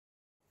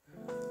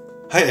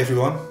Hi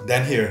everyone,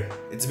 Dan here.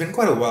 It's been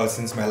quite a while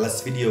since my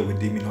last video with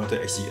the Minolta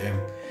XG-M.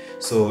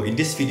 So in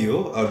this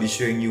video, I'll be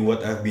showing you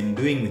what I've been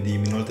doing with the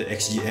Minolta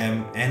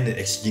XG-M and the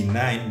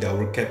XG9 that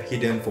were kept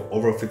hidden for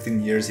over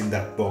 15 years in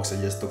that box I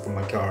just took from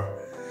my car.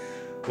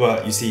 Well,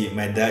 you see,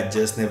 my dad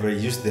just never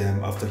used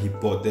them after he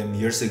bought them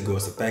years ago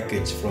as a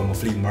package from a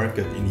flea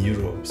market in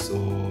Europe. So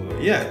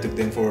yeah, I took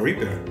them for a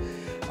repair.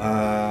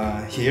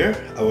 Here,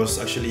 I was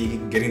actually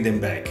getting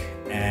them back,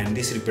 and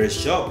this repair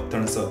shop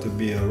turns out to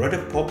be a rather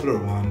popular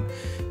one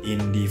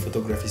in the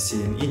photography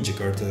scene in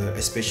Jakarta,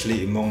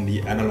 especially among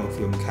the analog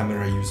film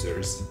camera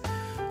users.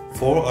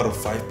 4 out of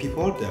 5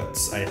 people that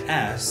I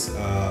asked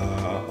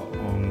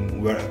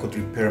on where I could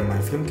repair my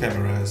film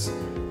cameras,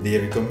 they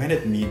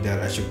recommended me that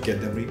I should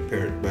get them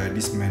repaired by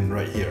this man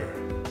right here.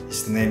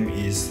 His name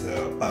is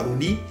Pak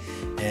Rudi,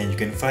 and you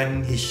can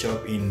find his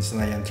shop in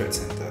Senayan Trade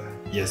Center.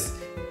 Yes,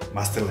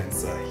 Master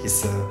Lens.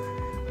 He's a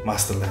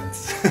Master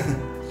Lens.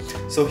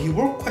 So he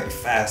worked quite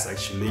fast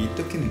actually. It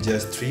took him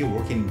just 3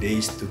 working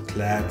days to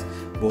clad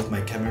both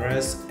my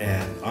cameras,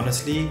 and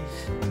honestly,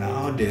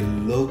 now they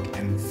look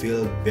and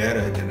feel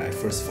better than I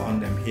first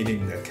found them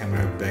hitting that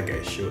camera bag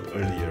I showed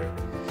earlier.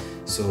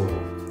 So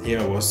here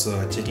I was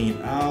checking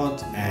it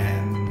out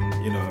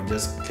and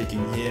just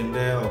clicking here and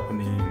there,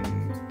 opening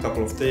a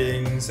couple of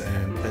things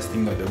and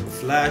testing out the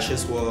flash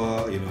as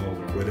well,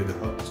 whether the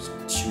hot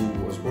shoe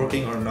was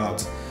working or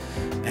not.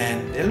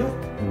 And they look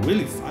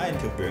really fine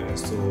to be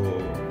honest. So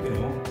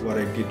what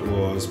I did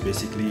was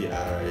basically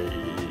I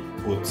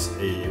put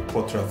a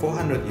Portra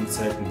 400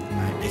 inside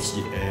my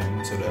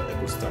XG-M so that I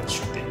could start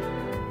shooting.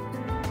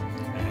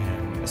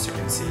 And as you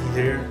can see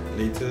here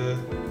later,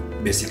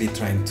 basically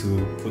trying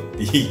to put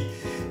the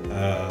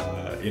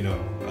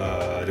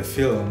the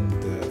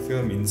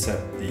film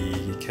inside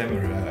the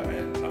camera,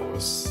 and I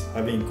was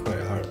having quite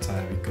a hard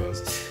time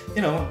because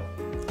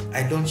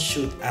I don't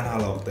shoot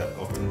analog that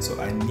often, so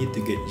I need to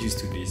get used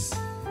to this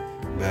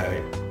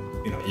by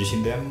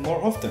using them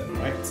more often,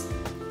 right?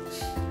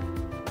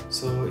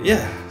 So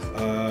yeah,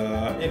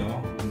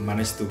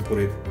 managed to put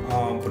it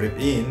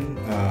in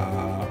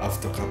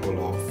after a couple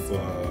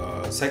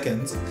of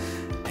seconds,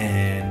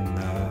 and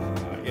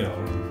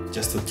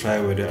just to try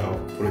whether I'll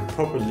put it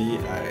properly,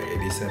 I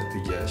decided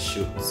to just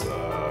shoot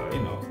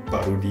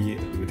Pak Rudi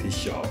with his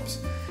shops.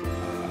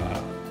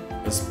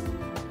 As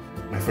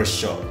my first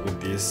shot with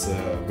this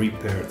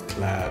repaired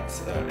clad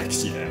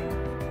XG-M.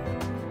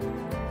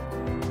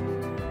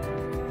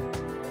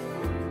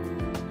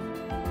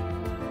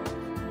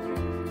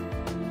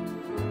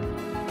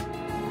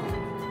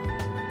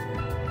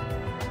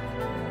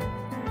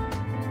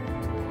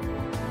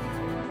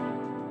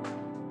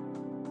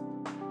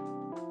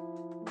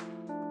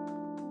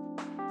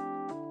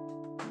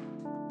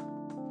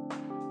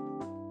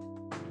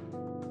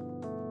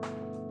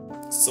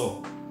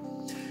 So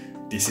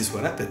this is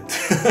what happened.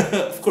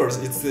 Of course,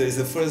 it's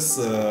the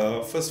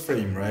first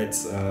frame, right?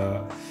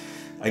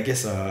 I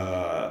guess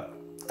I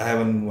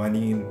haven't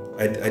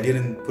I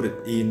didn't put it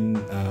in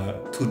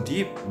too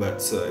deep,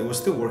 but it was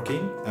still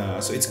working,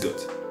 so it's good.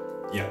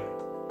 Yeah.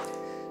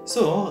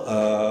 So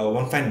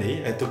one fine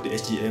day, I took the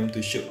XG-M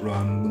to shoot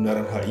around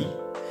Bundaran HI.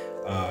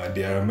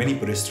 There are many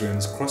pedestrian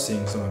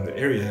crossings around the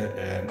area,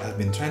 and I've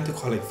been trying to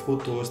collect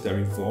photos that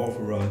revolve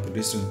around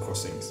pedestrian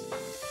crossings.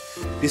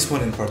 This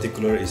one in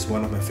particular is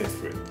one of my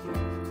favorite.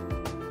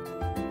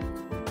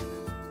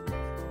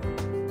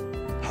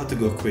 How to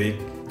go quick,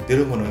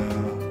 didn't want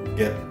to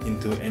get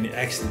into any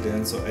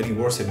accidents or any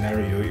worse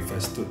scenario if I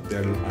stood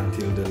there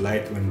until the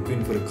light went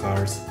green for the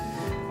cars.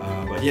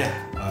 But yeah,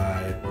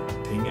 I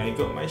think I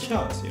got my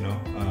shots,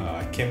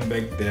 I came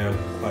back there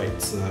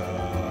quite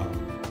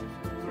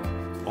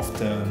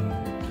often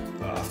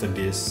after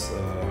this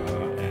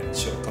and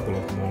shot a couple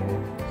of more.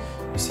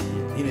 You see,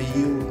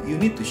 you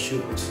need to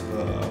shoot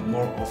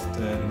more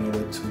often in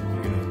order to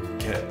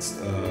get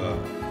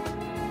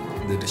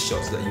the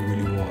shots that you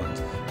really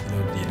want,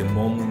 the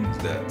moments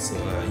that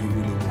you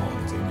really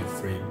want in your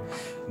frame.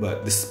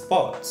 But the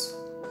spots,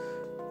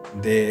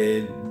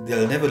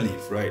 they'll never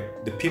leave, right?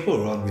 The people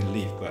around will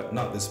leave, but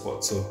not the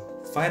spot. So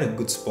find a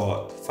good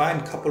spot, find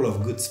a couple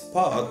of good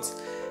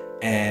spots,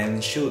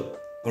 and shoot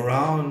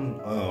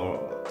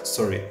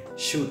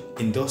shoot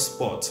in those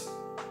spots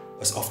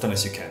as often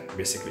as you can.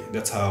 Basically,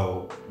 that's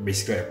how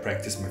I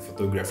practice my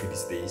photography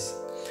these days.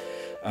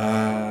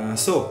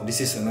 So this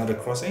is another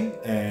crossing,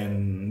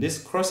 and this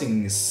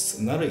crossing is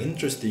another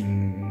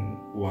interesting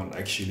one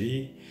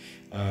actually.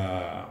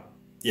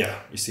 Yeah,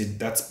 you see,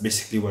 that's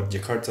basically what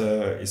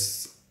Jakarta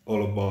is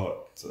all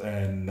about,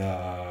 and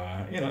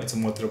it's a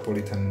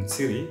metropolitan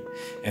city.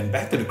 And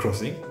back to the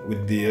crossing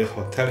with the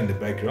hotel in the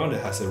background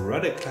that has a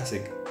rather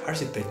classic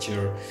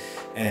architecture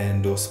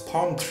and those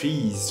palm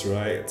trees,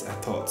 right? I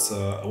thought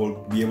I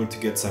will be able to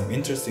get some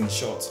interesting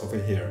shots over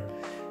here.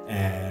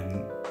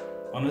 And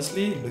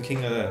honestly,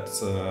 looking at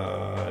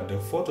the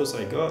photos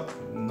I got,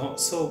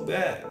 not so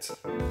bad.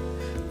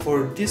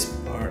 For this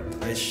part,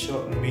 I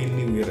shot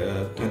mainly with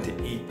a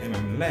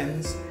 28mm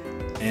lens,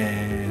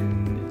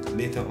 and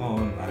later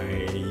on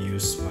I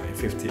use my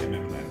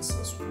 50mm lens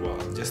as well,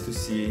 just to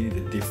see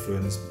the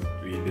difference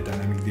between the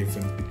dynamic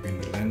difference between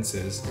the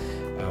lenses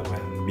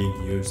when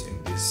being used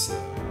in these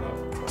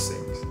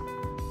crossings.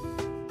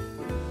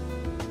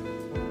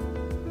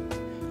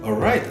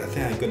 Alright, I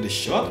think I got the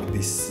shot with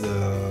this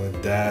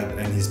dad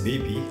and his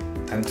baby.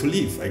 Time to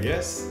leave, I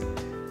guess.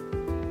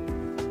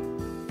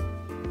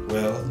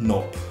 Well,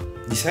 nope.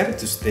 Decided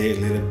to stay a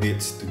little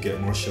bit to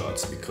get more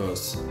shots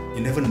because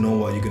you never know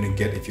what you're gonna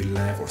get if you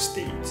left or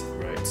stayed,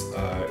 right?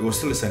 It was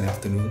still a sunny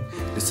afternoon.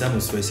 The sun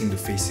was facing the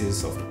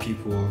faces of the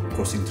people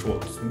crossing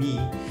towards me,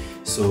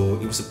 so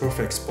it was a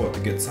perfect spot to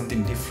get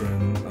something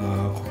different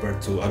compared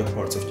to other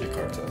parts of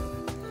Jakarta.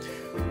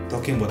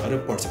 Talking about other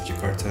parts of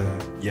Jakarta,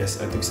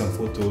 yes, I took some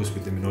photos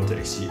with the Minolta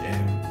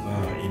XG-M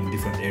in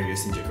different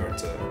areas in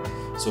Jakarta.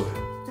 So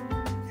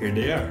here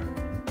they are.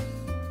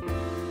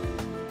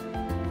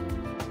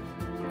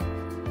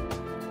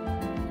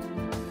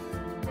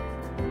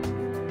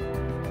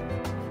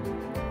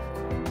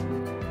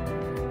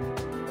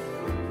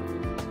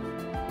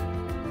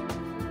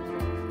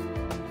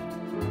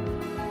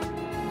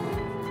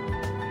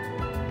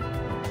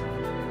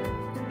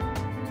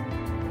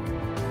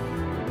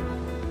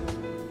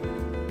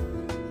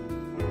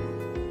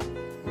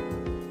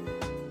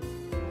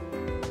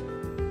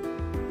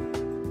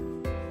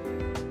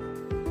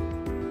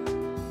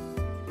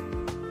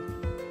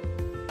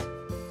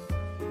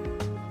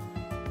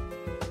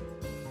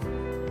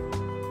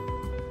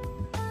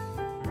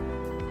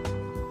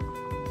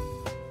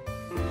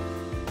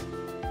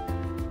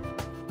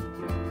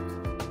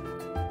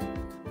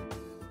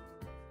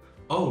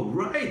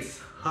 Alright,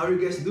 how are you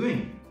guys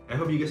doing? I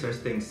hope you guys are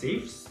staying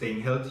safe,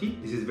 staying healthy.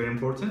 This is very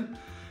important.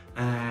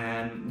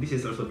 And this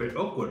is also very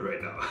awkward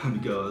right now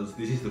because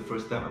this is the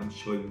first time I'm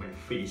showing my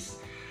face.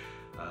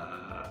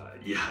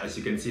 Yeah, as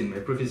you can see in my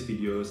previous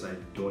videos, I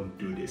don't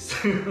do this.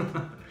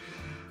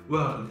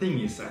 Well, the thing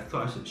is, I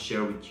thought I should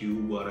share with you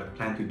what I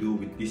plan to do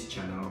with this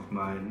channel of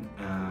mine,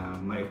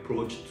 my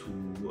approach to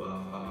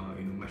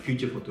my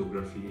future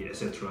photography,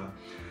 etc.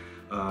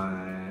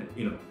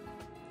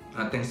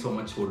 Thanks so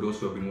much for those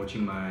who have been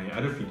watching my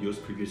other videos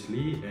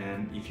previously,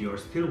 and if you are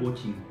still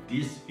watching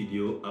this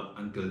video up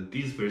until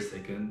this very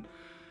second,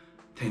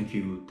 thank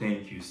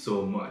you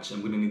so much.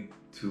 I'm gonna need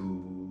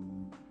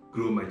to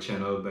grow my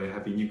channel by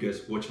having you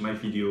guys watch my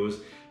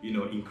videos,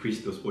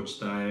 increase those watch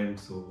time.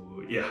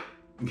 So yeah,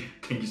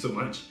 thank you so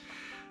much.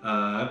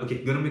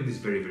 Okay, gonna make this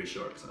very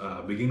short.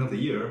 Beginning of the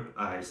year,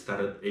 I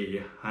started a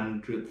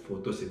 100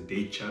 photos a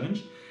day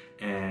challenge,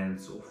 and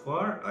so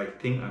far I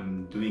think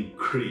I'm doing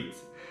great.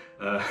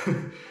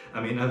 I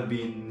mean, I've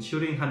been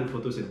shooting 100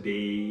 photos a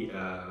day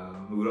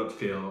without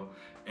fail,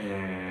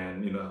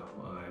 and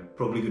I'm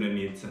probably gonna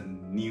need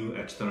some new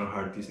external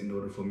hard disks in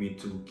order for me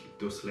to keep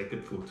those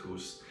selected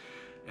photos.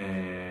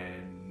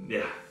 And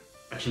yeah,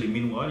 actually,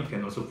 meanwhile, you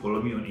can also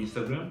follow me on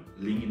Instagram,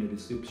 link in the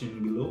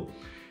description below,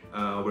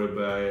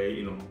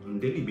 whereby on a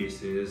daily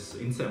basis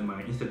inside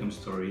my Instagram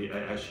story, I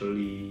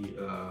actually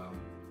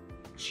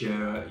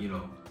share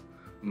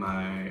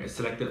my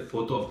selected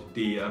photo of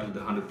the day out of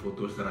the 100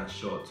 photos that I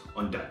shot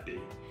on that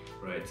day,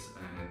 right?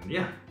 And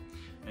yeah,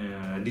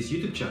 this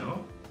YouTube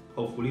channel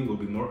hopefully will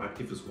be more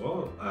active as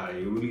well. I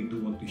really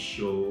do want to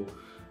show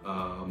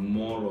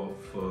more of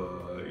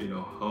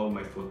how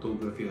my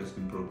photography has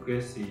been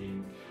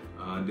progressing.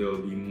 There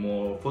will be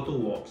more photo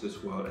walks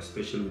as well,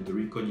 especially with the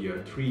Ricoh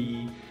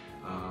GR3.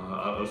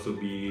 I'll also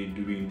be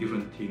doing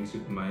different things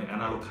with my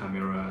analog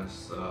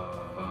cameras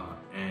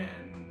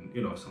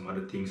and some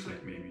other things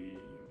like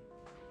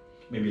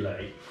maybe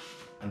like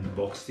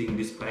unboxing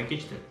this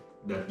package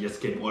that just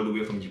came all the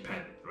way from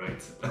Japan,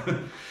 right?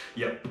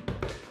 Yep,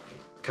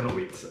 cannot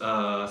wait.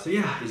 So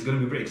yeah, it's gonna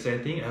be very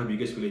exciting. I hope you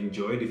guys will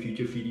enjoy the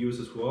future videos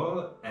as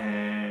well,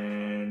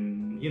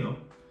 and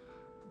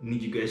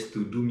need you guys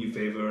to do me a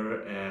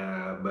favor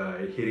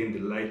by hitting the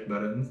like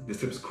button, the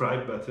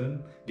subscribe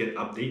button, get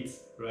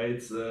updates,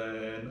 right?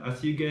 And I'll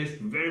see you guys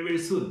very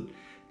soon.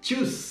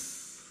 Tschüss!